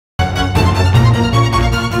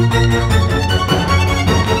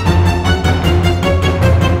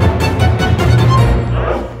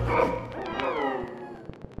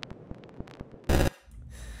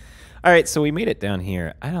All right, so we made it down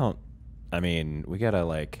here. I mean, we gotta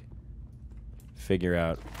like figure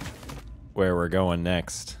out where we're going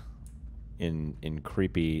next in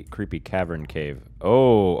creepy cavern cave.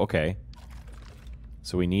 Oh, okay.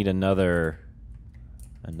 So we need another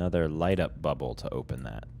light up bubble to open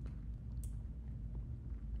that.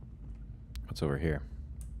 What's over here?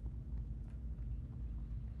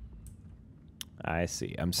 I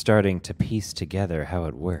see. I'm starting to piece together how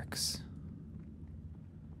it works.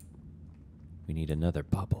 We need another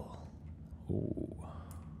bubble. Ooh.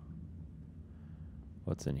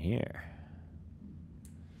 What's in here?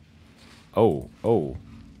 Oh, oh.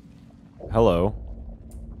 Hello.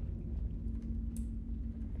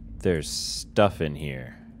 There's stuff in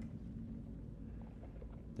here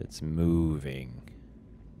that's moving.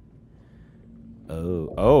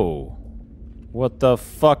 Oh, oh. What the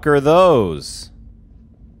fuck are those?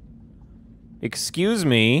 Excuse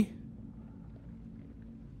me?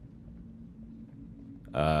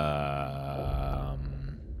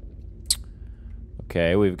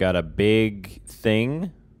 Okay, we've got a big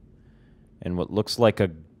thing and what looks like a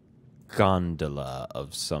gondola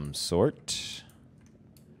of some sort.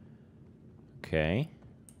 Okay,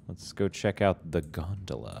 let's go check out the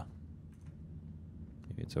gondola.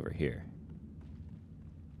 Maybe it's over here.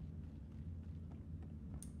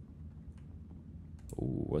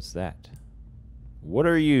 Ooh, what's that? What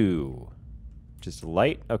are you? Just a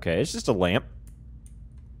light? Okay, it's just a lamp.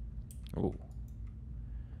 Ooh.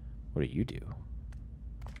 What do you do?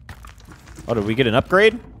 Oh, did we get an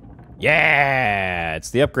upgrade? Yeah! It's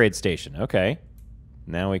the upgrade station. Okay.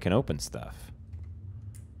 Now we can open stuff.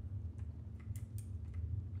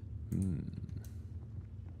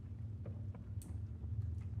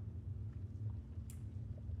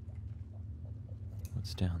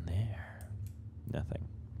 What's down there? Nothing.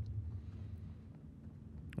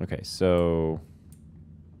 Okay, so...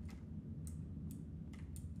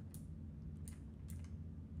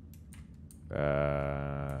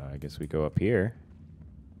 I guess we go up here.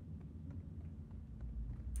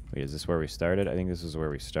 Wait, is this where we started? I think this is where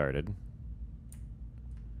we started.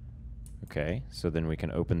 Okay, so then we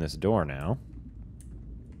can open this door now.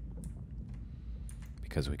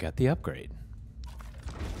 Because we got the upgrade.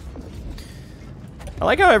 I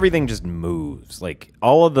like how everything just moves. Like,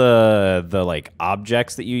 all of the like,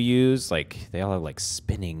 objects that you use, like, they all have, like,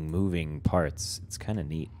 spinning, moving parts. It's kind of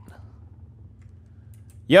neat.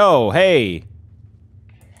 Yo, hey!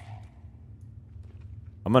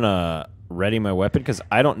 I'm gonna ready my weapon, because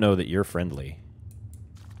I don't know that you're friendly.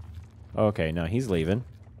 Okay, no, he's leaving.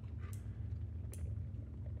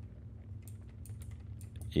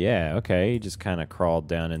 Yeah, okay, he just kind of crawled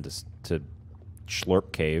down into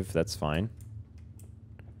Schlurp Cave. That's fine.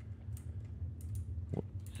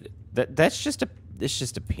 It's just a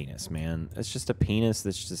penis, man. It's just a penis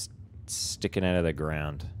that's just sticking out of the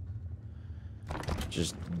ground.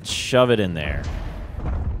 Just shove it in there.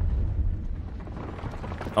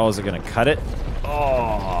 Oh, is it gonna cut it?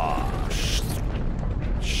 Oh,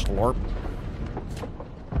 schlorp.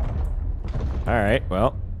 All right,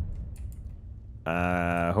 well.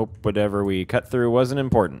 Hope whatever we cut through wasn't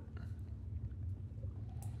important.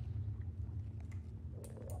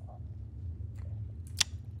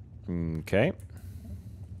 Okay.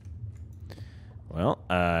 Well,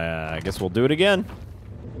 I guess we'll do it again.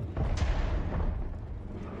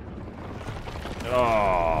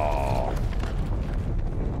 Oh.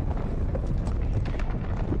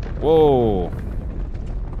 Whoa.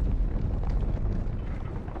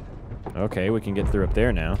 Okay, we can get through up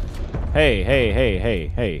there now. Hey, hey, hey, hey,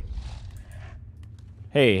 hey.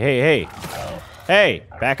 Hey, hey, hey. Hey,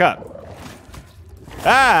 back up.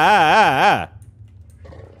 Ah.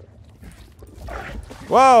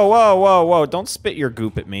 Whoa, whoa, whoa, whoa. Don't spit your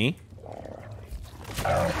goop at me.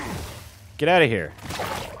 Get out of here.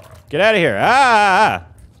 Get out of here. Ah!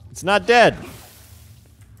 It's not dead.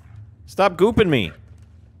 Stop gooping me.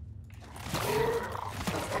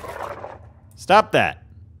 Stop that.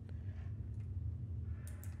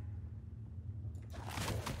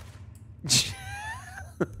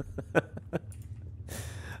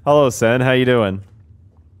 Hello, Sen. How you doing?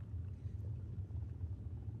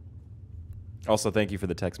 Also, thank you for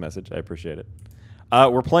the text message. I appreciate it.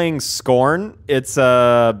 We're playing Scorn. It's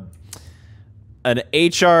an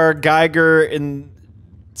H.R. Geiger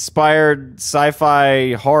inspired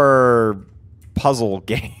sci-fi horror puzzle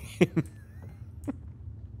game.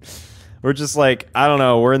 We're just like, I don't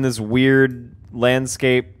know, we're in this weird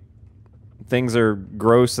landscape. Things are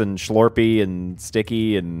gross and schlorpy and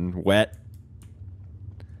sticky and wet.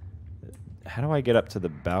 How do I get up to the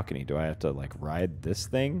balcony? Do I have to, like, ride this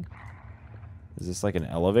thing? Is this like an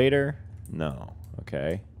elevator? No.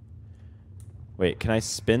 Okay. Wait, can I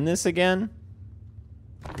spin this again?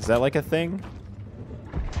 Is that like a thing?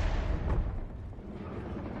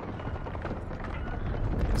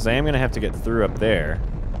 Because I am going to have to get through up there.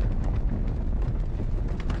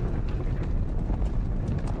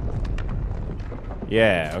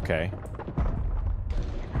 Yeah, okay.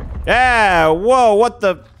 Yeah, whoa, what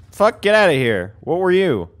the fuck? Get out of here. What were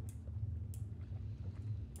you?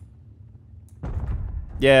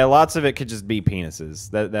 Yeah, lots of it could just be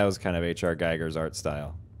penises. That was kind of H.R. Geiger's art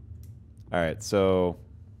style. Alright, so...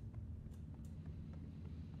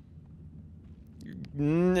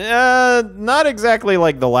 not exactly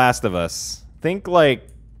like The Last of Us. Think like...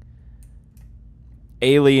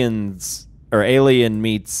 Aliens... Or Alien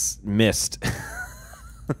meets Myst.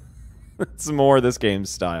 It's more this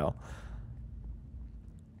game's style.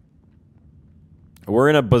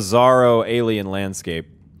 We're in a bizarro alien landscape.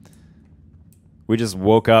 We just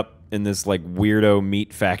woke up in this, like, weirdo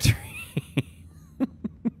meat factory.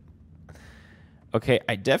 Okay,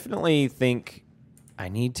 I definitely think I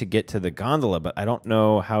need to get to the gondola, but I don't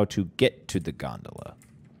know how to get to the gondola.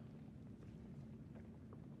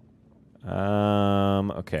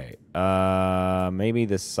 Okay. Maybe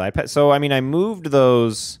this side path. So, I mean, I moved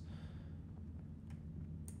those,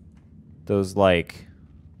 like,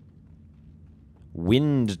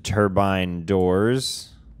 wind turbine doors.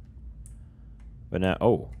 But now,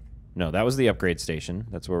 oh, no, that was the upgrade station.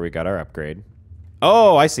 That's where we got our upgrade.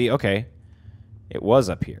 Oh, I see. Okay. It was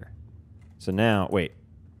up here. So now, wait.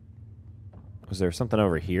 Was there something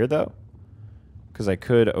over here, though? Because I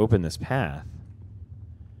could open this path.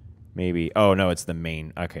 Maybe. Oh, no, it's the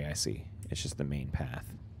main. Okay, I see. It's just the main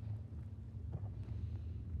path.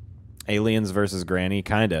 Aliens versus Grainy,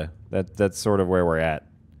 kinda. That's sort of where we're at.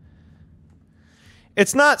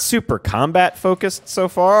 It's not super combat focused so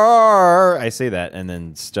far. I say that, and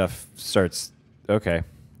then stuff starts... Okay.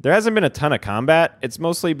 There hasn't been a ton of combat. It's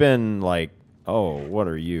mostly been like... Oh, what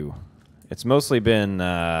are you? It's mostly been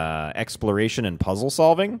exploration and puzzle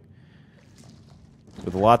solving.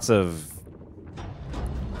 With lots of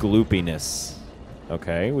gloopiness.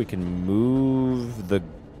 Okay, we can move the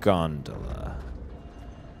gondola.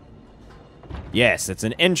 Yes, it's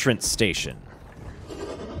an entrance station.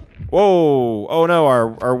 Whoa! Oh no,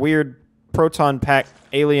 our weird proton pack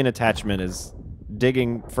alien attachment is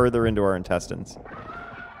digging further into our intestines.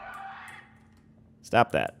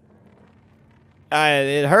 Stop that.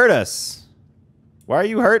 It hurt us. Why are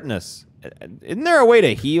you hurting us? Isn't there a way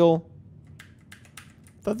to heal?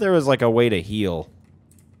 I thought there was like a way to heal.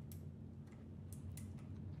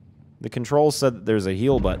 The controls said that there's a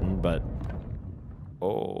heal button, but...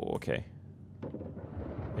 Oh, okay.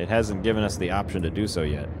 It hasn't given us the option to do so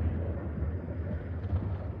yet.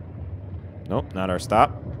 Nope, not our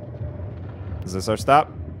stop. Is this our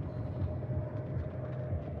stop?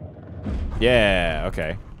 Yeah,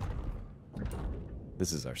 okay.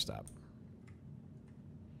 This is our stop.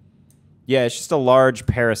 Yeah, it's just a large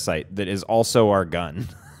parasite that is also our gun.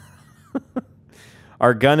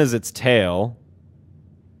 Our gun is its tail.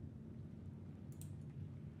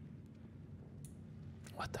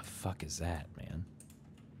 What the fuck is that, man?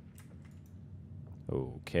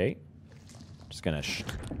 Okay. Just gonna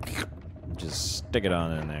just stick it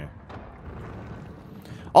on in there.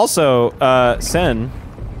 Also, Sen,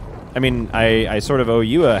 I mean, I sort of owe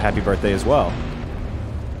you a happy birthday as well.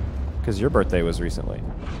 Because your birthday was recently.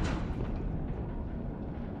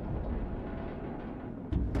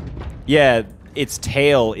 Yeah, its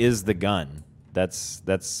tail is the gun. That's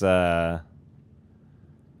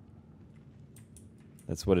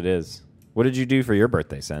what it is. What did you do for your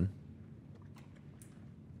birthday, Sen?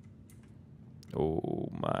 Oh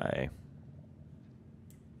my.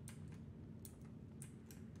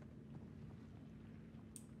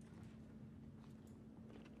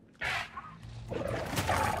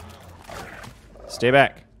 Stay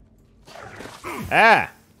back.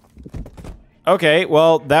 Ah! Okay,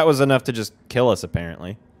 well, that was enough to just kill us,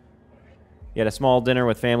 apparently. You had a small dinner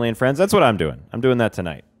with family and friends. That's what I'm doing. I'm doing that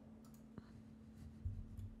tonight.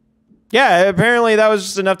 Yeah, apparently that was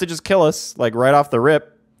just enough to just kill us, like, right off the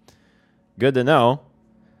rip. Good to know.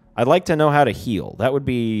 I'd like to know how to heal. That would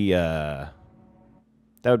be nice.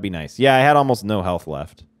 Yeah, I had almost no health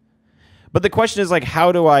left. But the question is, like,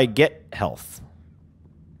 how do I get health?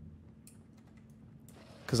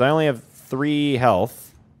 Because I only have 3 health.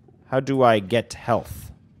 How do I get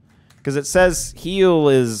health? Because it says heal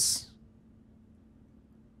is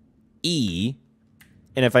E,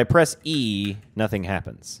 and if I press E, nothing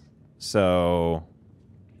happens. So,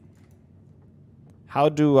 how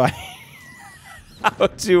do I... how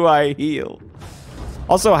do I heal?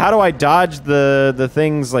 Also, how do I dodge the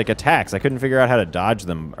things like attacks? I couldn't figure out how to dodge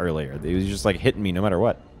them earlier. It was just like hitting me no matter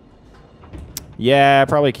what. Yeah, I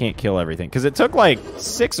probably can't kill everything because it took like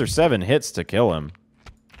 6 or 7 hits to kill him.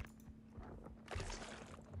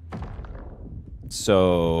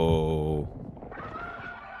 So, all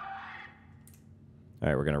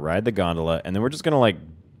right, we're gonna ride the gondola and then we're just gonna like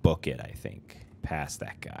book it. I think past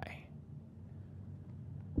that guy.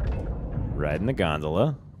 Riding the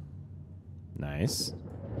gondola. Nice.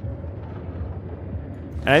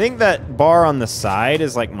 And I think that bar on the side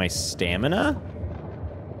is like my stamina.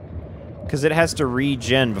 Because it has to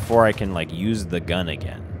regen before I can like use the gun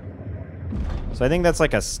again. So I think that's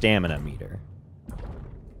like a stamina meter.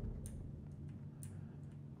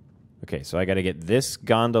 Okay, so I gotta get this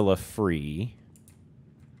gondola free.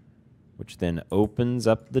 Which then opens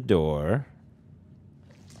up the door.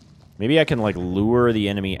 Maybe I can like lure the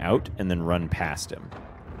enemy out and then run past him.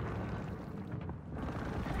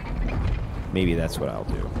 Maybe that's what I'll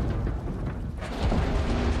do.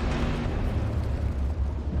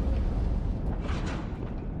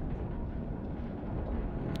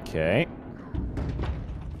 Okay.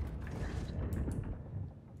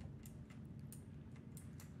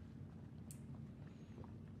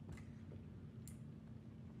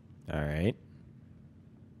 All right.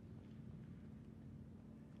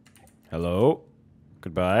 Hello.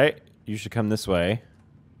 Goodbye. You should come this way.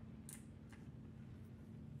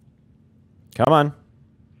 Come on.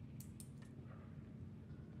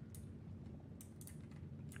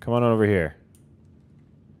 Come on over here.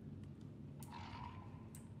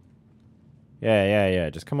 Yeah.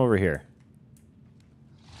 Just come over here.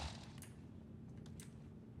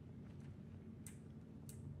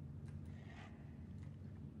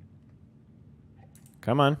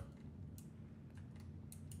 Come on.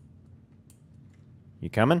 You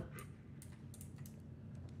coming?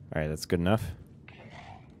 All right, that's good enough.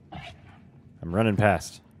 I'm running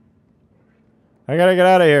past. I gotta get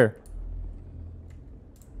out of here.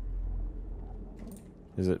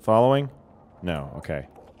 Is it following? No, okay.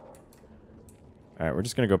 All right, we're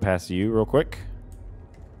just gonna go past you real quick.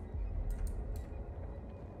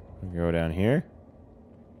 Go down here.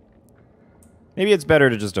 Maybe it's better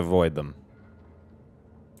to just avoid them.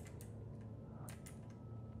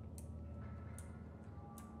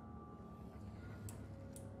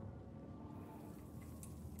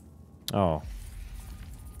 Oh.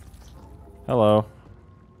 Hello.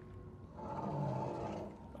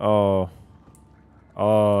 Oh.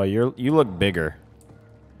 Oh, you look bigger.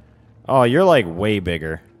 Oh, you're like way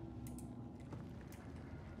bigger.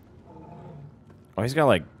 Oh, he's got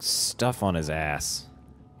like stuff on his ass.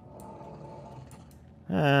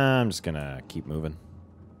 I'm just gonna keep moving.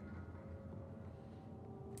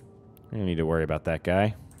 I don't need to worry about that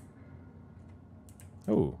guy.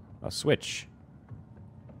 Oh, a switch.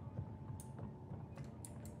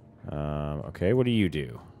 Okay, what do you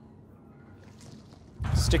do?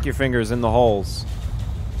 Stick your fingers in the holes.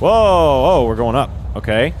 Whoa! Oh, we're going up.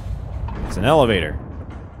 Okay. It's an elevator.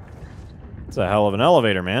 It's a hell of an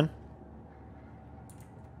elevator, man.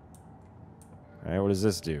 Alright, what does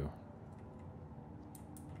this do?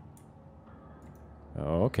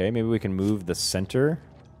 Oh, okay, maybe we can move the center.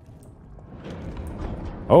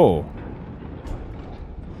 Oh!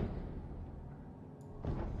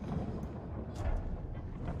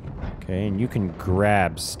 Okay, and you can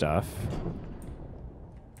grab stuff.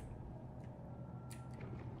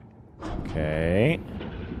 Okay.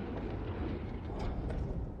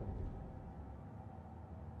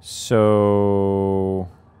 So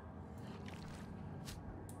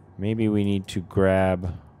maybe we need to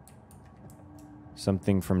grab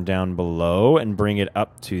something from down below and bring it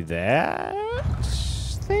up to that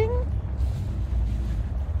thing?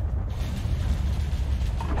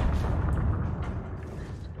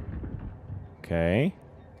 Okay.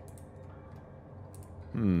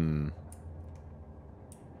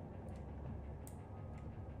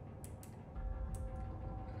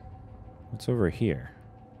 What's over here?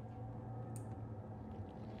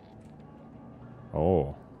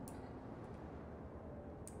 Oh.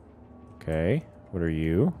 Okay. What are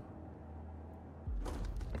you?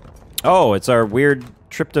 Oh, it's our weird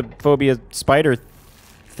tryptophobia spider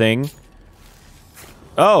thing.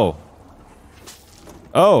 Oh.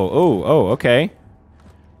 Oh, okay.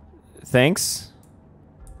 Thanks.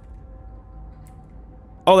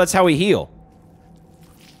 Oh, that's how we heal.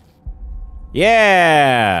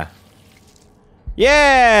 Yeah!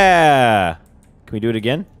 Yeah! Can we do it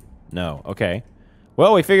again? No. Okay.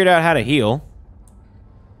 Well, we figured out how to heal.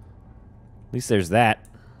 At least there's that.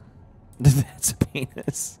 That's a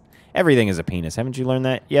penis. Everything is a penis. Haven't you learned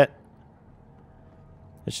that yet?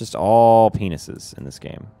 It's just all penises in this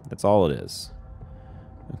game. That's all it is.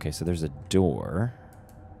 Okay, so there's a door.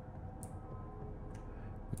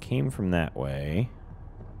 We came from that way.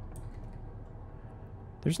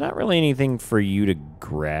 There's not really anything for you to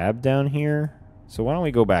grab down here. So why don't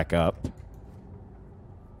we go back up?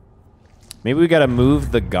 Maybe we gotta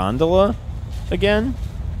move the gondola again?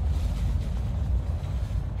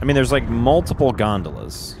 I mean, there's like multiple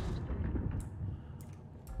gondolas.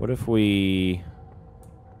 What if we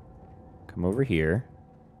come over here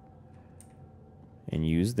and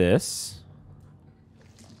use this?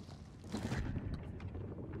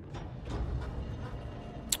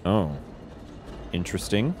 Oh.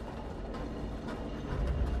 Interesting.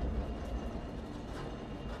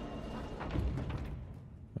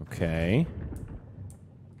 Okay.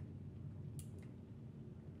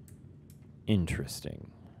 Interesting.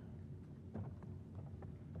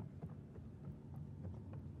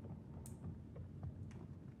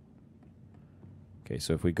 Okay,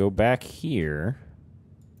 so if we go back here...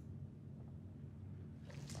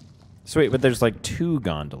 So wait, but there's like 2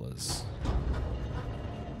 gondolas.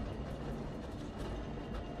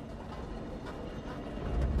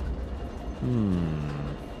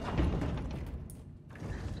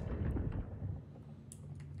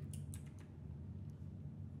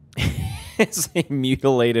 It's a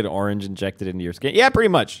mutilated orange injected into your skin. Yeah, pretty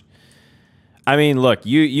much. I mean, look,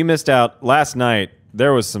 you missed out. Last night,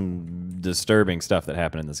 there was some disturbing stuff that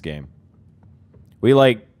happened in this game. We,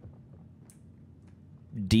 like,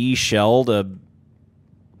 de-shelled a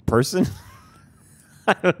person.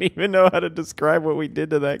 I don't even know how to describe what we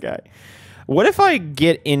did to that guy. What if I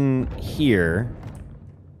get in here?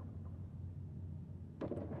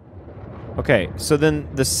 Okay, so then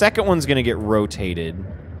the second one's going to get rotated.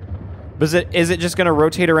 But is it just going to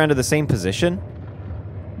rotate around to the same position?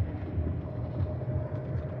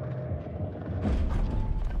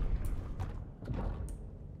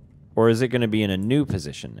 Or is it going to be in a new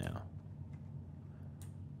position now?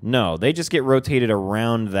 No, they just get rotated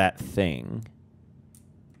around that thing.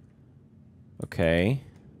 Okay.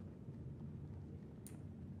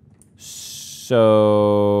 So...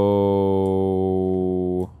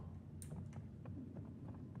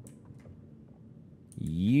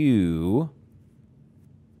 you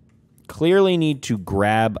clearly need to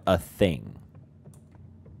grab a thing.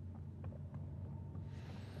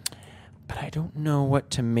 But I don't know what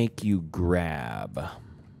to make you grab.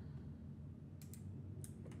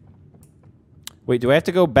 Wait, do I have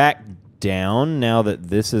to go back down now that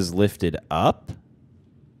this is lifted up?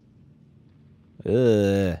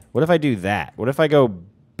 What if I do that? What if I go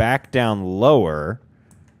back down lower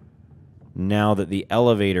now that the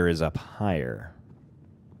elevator is up higher?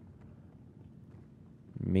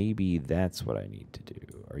 Maybe that's what I need to do.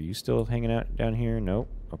 Are you still hanging out down here? Nope.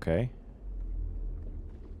 Okay.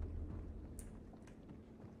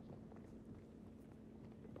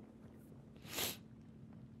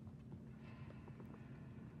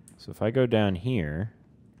 So if I go down here...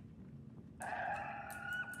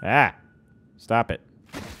 Ah! Stop it.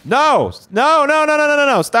 No! No, no, no, no, no, no,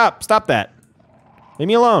 no! Stop! Stop that! Leave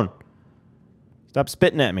me alone! Stop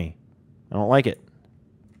spitting at me. I don't like it.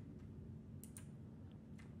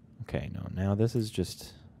 Okay, no, now this is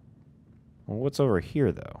just... Well, what's over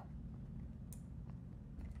here, though?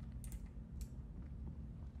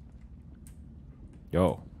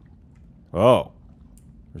 Yo. Oh.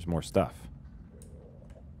 There's more stuff.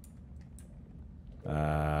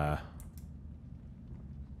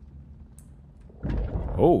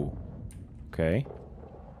 Oh. Okay.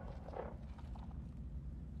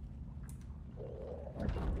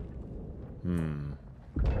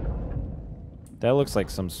 That looks like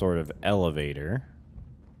some sort of elevator.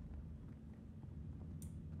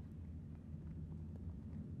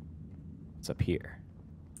 What's up here?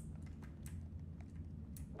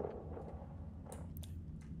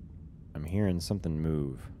 I'm hearing something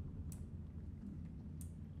move.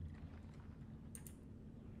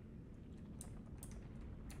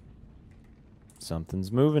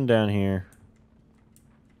 Something's moving down here.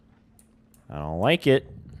 I don't like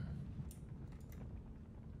it.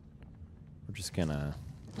 We're just gonna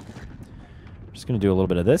do a little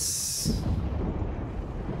bit of this.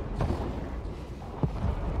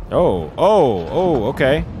 Oh,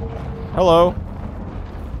 okay. Hello.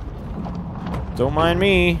 Don't mind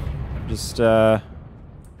me. Just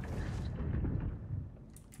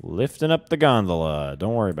lifting up the gondola.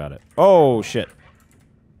 Don't worry about it. Oh shit.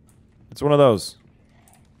 It's one of those.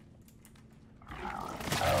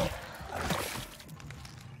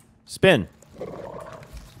 Spin.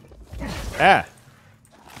 Ah.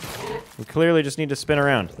 We clearly just need to spin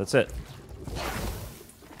around. That's it.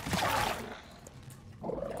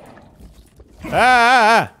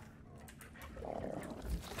 Ah!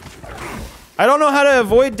 I don't know how to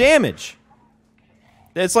avoid damage.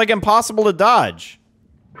 It's like impossible to dodge.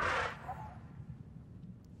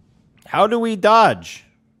 How do we dodge?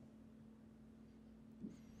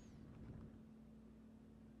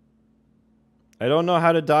 I don't know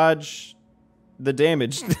how to dodge the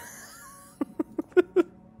damage.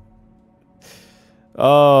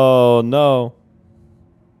 Oh, no.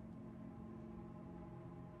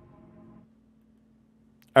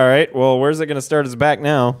 Alright, well, where's it going to start us back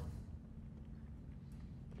now?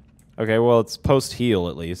 Okay, well, it's post-heal,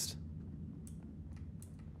 at least.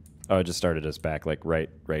 Oh, it just started us back, like, right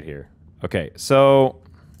here. Okay, so...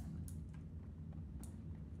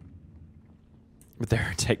 But there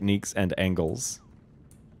are techniques and angles.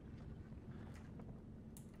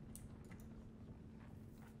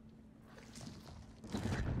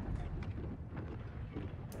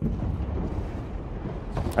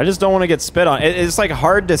 I just don't want to get spit on. It's like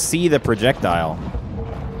hard to see the projectile.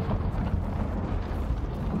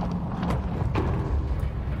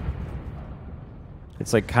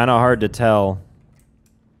 It's like kind of hard to tell.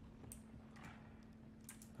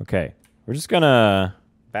 Okay, we're just gonna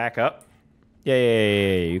back up.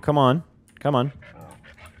 Yeah, you come on. Come on.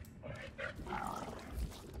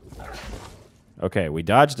 Okay, we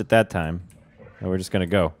dodged it that time. And we're just gonna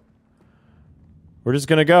go. We're just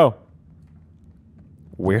gonna go.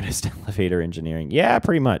 Weirdest elevator engineering. Yeah,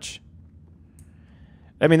 pretty much.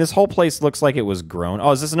 I mean, this whole place looks like it was grown.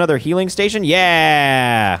 Oh, is this another healing station?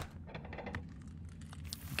 Yeah!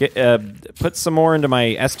 Get, put some more into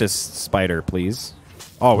my Estus spider, please.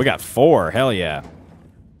 Oh, we got 4. Hell yeah.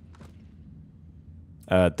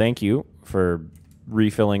 Thank you for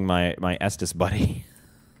refilling my Estus buddy.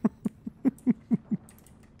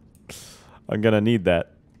 I'm gonna need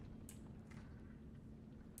that.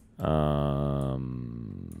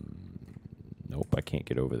 Nope, I can't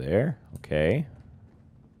get over there. Okay.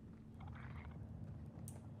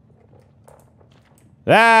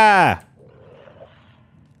 Ah!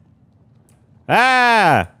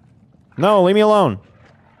 Ah! No, leave me alone.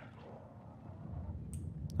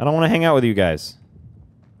 I don't want to hang out with you guys.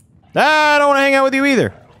 Ah, I don't want to hang out with you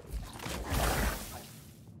either.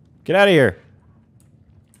 Get out of here.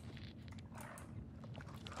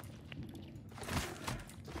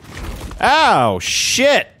 Ow,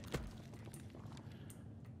 shit.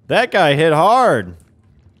 That guy hit hard.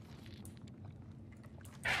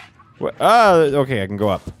 Okay, I can go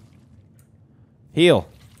up. Heal.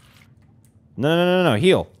 No,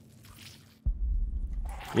 heal.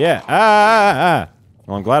 Yeah,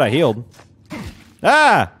 Well, I'm glad I healed.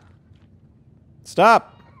 Ah!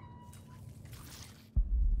 Stop.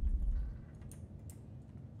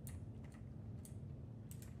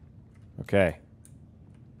 Okay.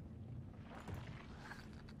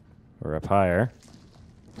 We're up higher.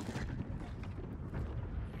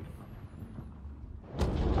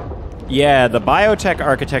 Yeah, the biotech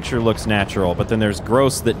architecture looks natural, but then there's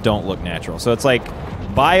growths that don't look natural. So it's like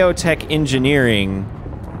biotech engineering,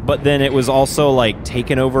 but then it was also like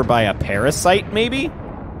taken over by a parasite, maybe?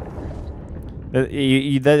 That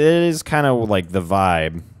is kind of like the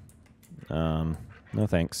vibe. No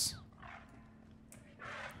thanks.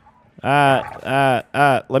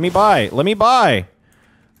 Let me buy. Let me buy.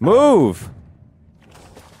 Move.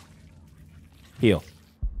 Heal.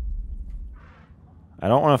 I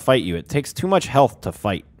don't want to fight you. It takes too much health to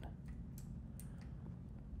fight.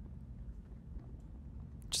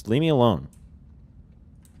 Just leave me alone.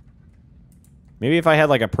 Maybe if I had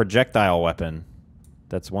like a projectile weapon,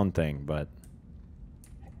 that's one thing, but...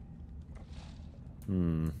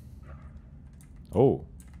 Oh.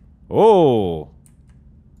 Oh!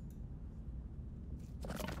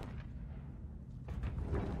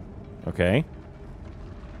 Okay.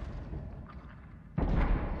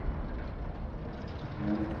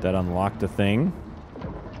 That unlocked a thing.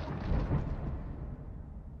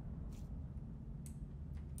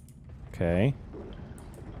 Okay.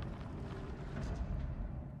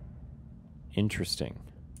 Interesting.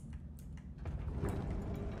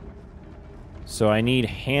 So I need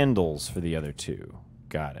handles for the other two.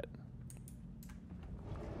 Got it.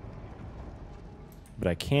 But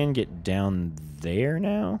I can get down there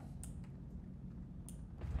now?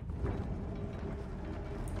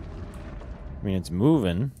 I mean, it's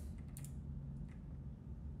moving.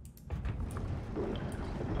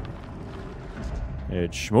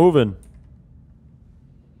 It's moving.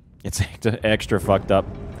 It's extra fucked up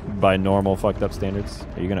by normal fucked up standards.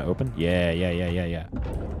 Are you gonna open? Yeah.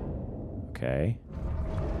 Okay.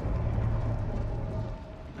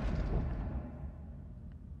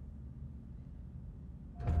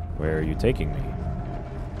 Where are you taking me?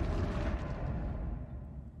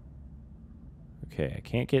 Okay, I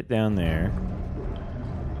can't get down there.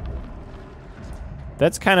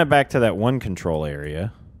 That's kind of back to that one control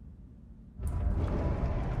area.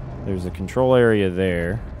 There's a control area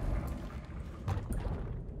there.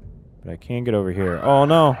 But I can't get over here. Oh,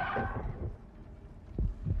 no.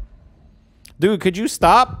 Dude, could you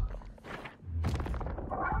stop?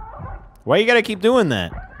 Why you gotta keep doing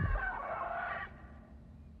that?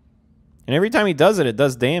 And every time he does it, it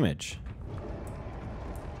does damage.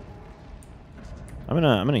 I'm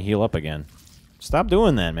gonna heal up again. Stop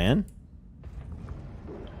doing that, man.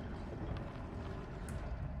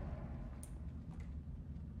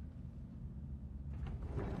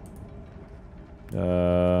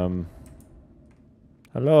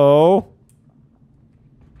 Hello?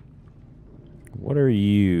 What are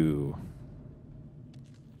you?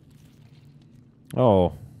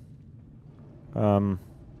 Oh.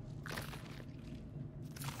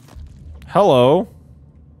 Hello?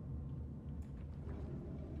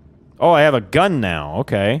 Oh, I have a gun now.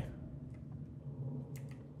 Okay.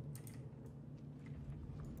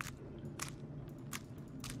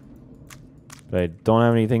 But I don't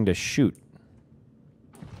have anything to shoot.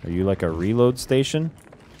 Are you like a reload station?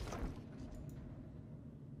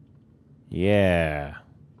 Yeah.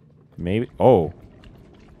 Maybe. Oh.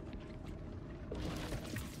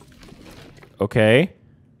 Okay.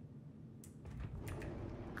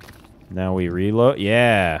 Now we reload.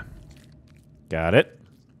 Yeah. Got it.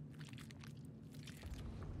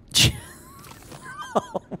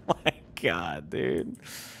 Oh my god, dude.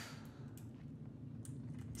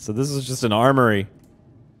 So this is just an armory.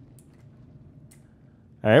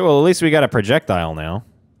 Alright, well at least we got a projectile now.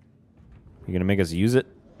 You gonna make us use it?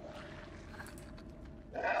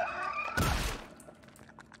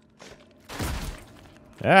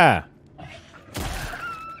 Ah!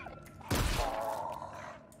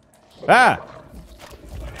 Ah!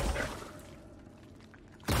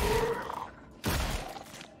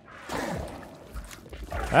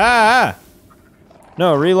 Ah!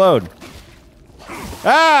 No, reload.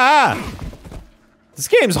 Ah! This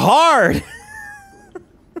game's hard!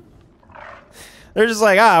 They're just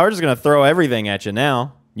like, we're just gonna throw everything at you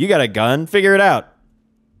now. You got a gun, figure it out.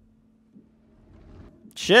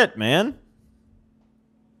 Shit, man.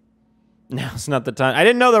 Now's not the time. I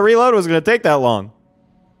didn't know the reload was gonna take that long.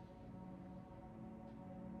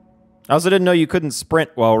 I also didn't know you couldn't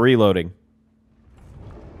sprint while reloading.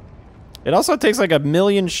 It also takes like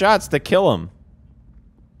 1,000,000 shots to kill him.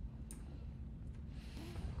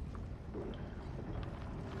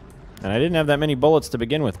 And I didn't have that many bullets to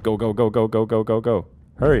begin with. Go, go, go, go, go, go, go, go.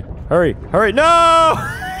 Hurry, hurry, hurry. No!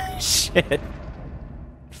 Shit.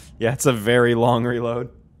 Yeah, it's a very long reload.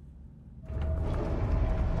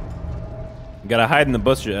 Gotta hide in the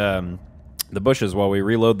bushes while we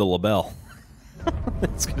reload the label.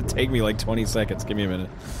 It's gonna take me like 20 seconds. Give me a minute.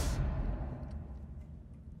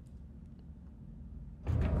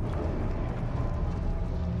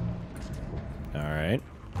 Alright.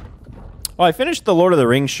 Oh, I finished the Lord of the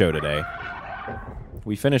Rings show today.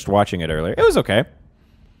 We finished watching it earlier. It was okay.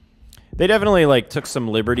 They definitely like took some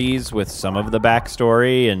liberties with some of the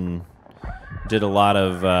backstory and did a lot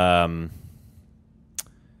of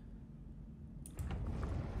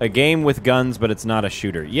a game with guns, but it's not a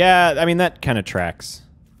shooter. Yeah, I mean that kind of tracks.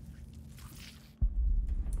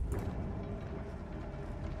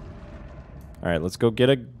 All right, let's go get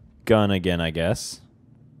a gun again, I guess.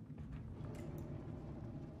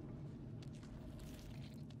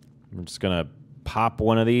 I'm just gonna pop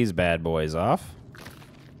one of these bad boys off.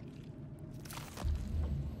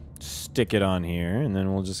 Stick it on here, and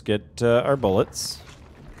then we'll just get our bullets.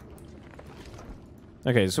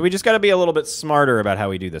 Okay, so we just gotta be a little bit smarter about how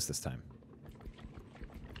we do this time.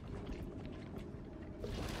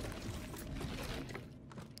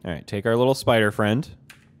 Alright, take our little spider friend.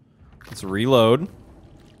 Let's reload.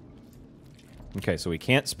 Okay, so we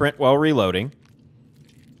can't sprint while reloading.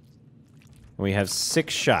 We have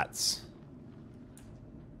 6 shots.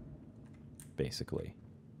 Basically.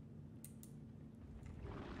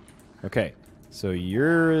 Okay, so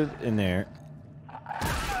you're in there.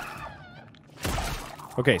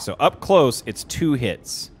 Okay, so up close, it's 2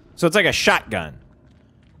 hits. So it's like a shotgun.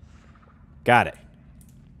 Got it.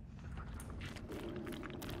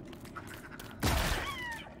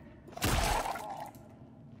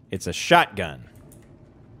 It's a shotgun.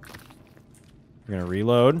 We're gonna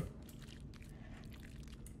reload.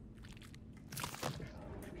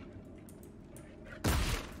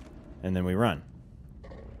 And then we run.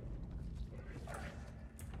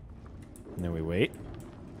 And then we wait.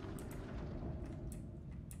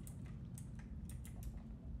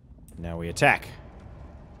 Now we attack.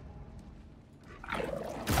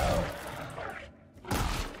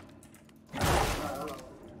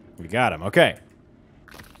 We got him. Okay.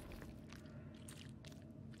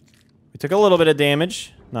 We took a little bit of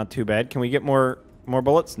damage. Not too bad. Can we get more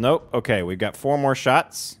bullets? Nope. Okay, we've got 4 more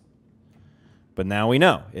shots. But now we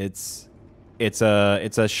know. It's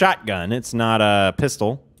a shotgun. It's not a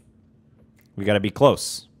pistol. We got to be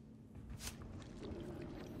close.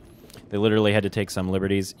 They literally had to take some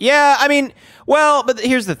liberties. Yeah, I mean, well, but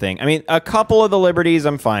here's the thing. I mean, a couple of the liberties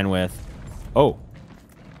I'm fine with. Oh.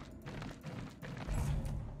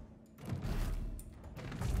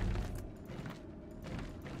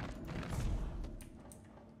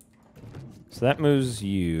 So that moves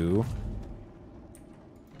you.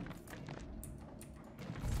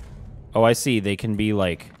 Oh, I see. They can be,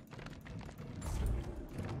 like,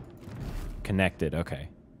 connected. Okay.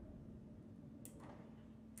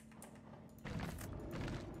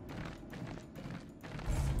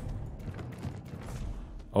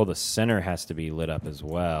 Oh, the center has to be lit up as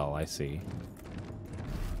well. I see.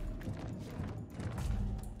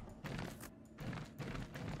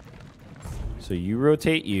 So you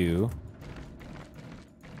rotate you.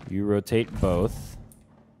 You rotate both.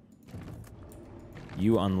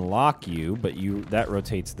 You unlock you, but that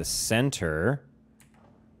rotates the center.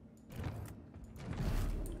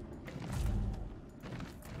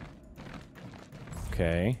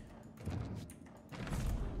 Okay.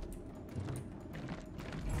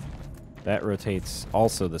 That rotates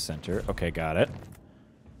also the center. Okay, got it.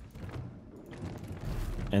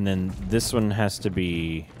 And then this one has to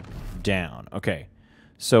be down. Okay.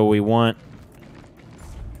 So we want...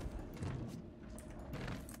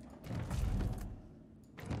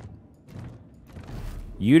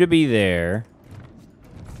 you to be there.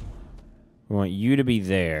 We want you to be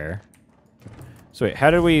there. So wait,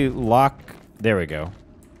 how do we lock... there we go.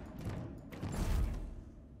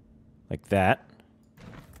 Like that.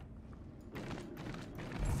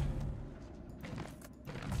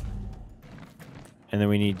 And then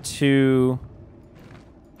we need 2,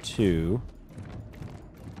 2.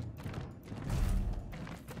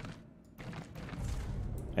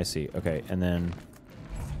 I see. Okay, and then...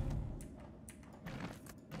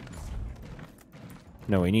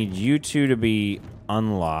 no, we need you 2 to be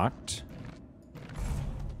unlocked.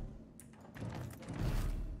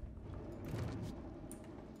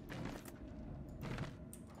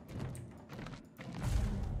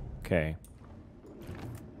 Okay.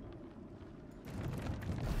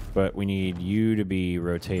 But we need you to be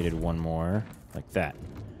rotated 1 more, like that.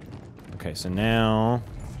 Okay, so now...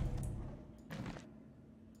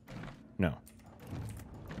 no.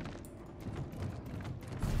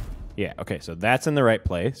 Yeah, okay, so that's in the right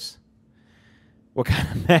place. What kind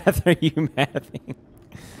of math are you mathing?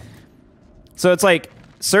 So it's like,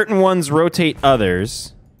 certain ones rotate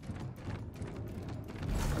others.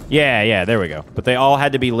 Yeah, there we go. But they all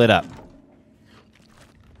had to be lit up.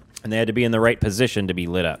 And they had to be in the right position to be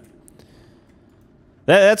lit up.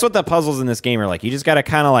 That's what the puzzles in this game are like. You just gotta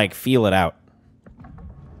kind of like feel it out.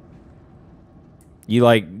 You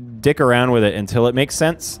like dick around with it until it makes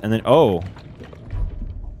sense, and then oh,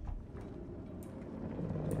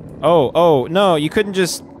 no, you couldn't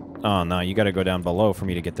just... oh no, you gotta go down below for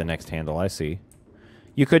me to get the next handle. I see.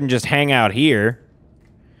 You couldn't just hang out here.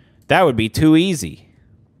 That would be too easy.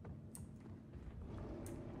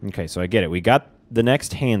 Okay, so I get it. We got the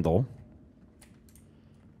next handle.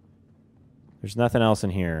 There's nothing else in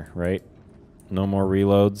here, right? No more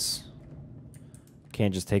reloads.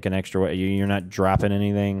 Can't just take an extra way. You're not dropping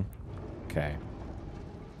anything. Okay.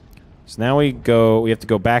 So now we have to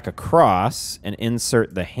go back across and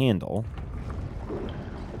insert the handle.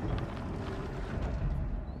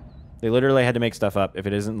 They literally had to make stuff up. If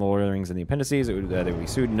it isn't the Lord of the Rings and the appendices, they would be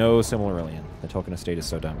sued. No Silmarillion. The Tolkien estate is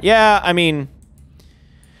so dumb. Yeah, I mean,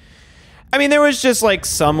 there was just, like,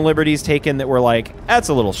 some liberties taken that were, like, that's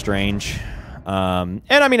a little strange. And,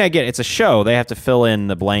 I mean, I get it. It's a show. They have to fill in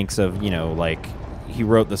the blanks of, you know, like, he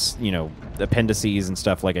wrote this, you know, appendices and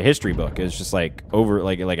stuff like a history book. It's just, like,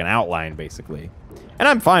 like an outline, basically. And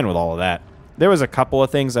I'm fine with all of that. There was a couple of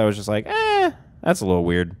things I was just like, that's a little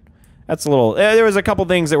weird. That's a little... there was a couple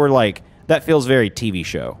things that were, like, that feels very TV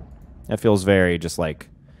show. That feels very just, like,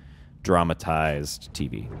 dramatized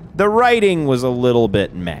TV. The writing was a little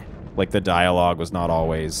bit meh. Like, the dialogue was not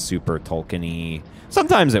always super Tolkien-y.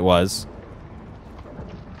 Sometimes it was.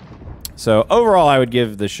 So, overall, I would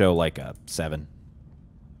give the show, like, a 7.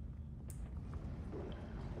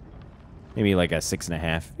 Maybe, like, a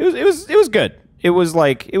 6.5. It was good. It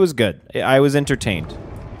was good. I was entertained.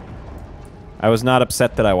 I was not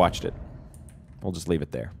upset that I watched it. We'll just leave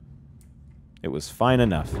it there. It was fine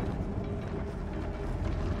enough.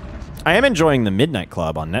 I am enjoying The Midnight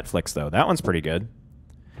Club on Netflix, though. That one's pretty good.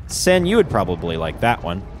 Sen, you would probably like that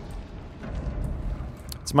one.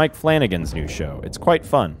 It's Mike Flanagan's new show. It's quite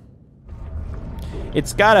fun.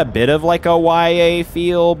 It's got a bit of like a YA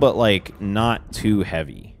feel, but like not too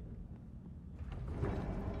heavy.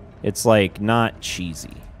 It's like not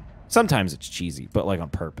cheesy. Sometimes it's cheesy, but like on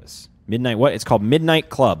purpose. Midnight what? It's called Midnight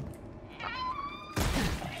Club.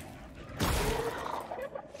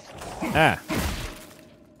 Ah.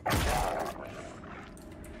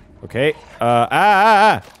 Okay.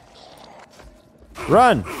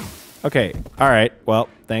 Run. Okay. All right. Well,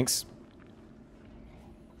 thanks.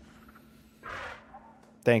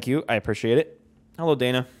 Thank you. I appreciate it. Hello,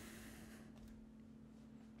 Dana.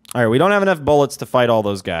 All right. We don't have enough bullets to fight all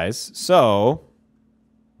those guys. So,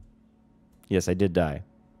 yes, I did die.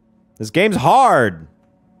 This game's hard.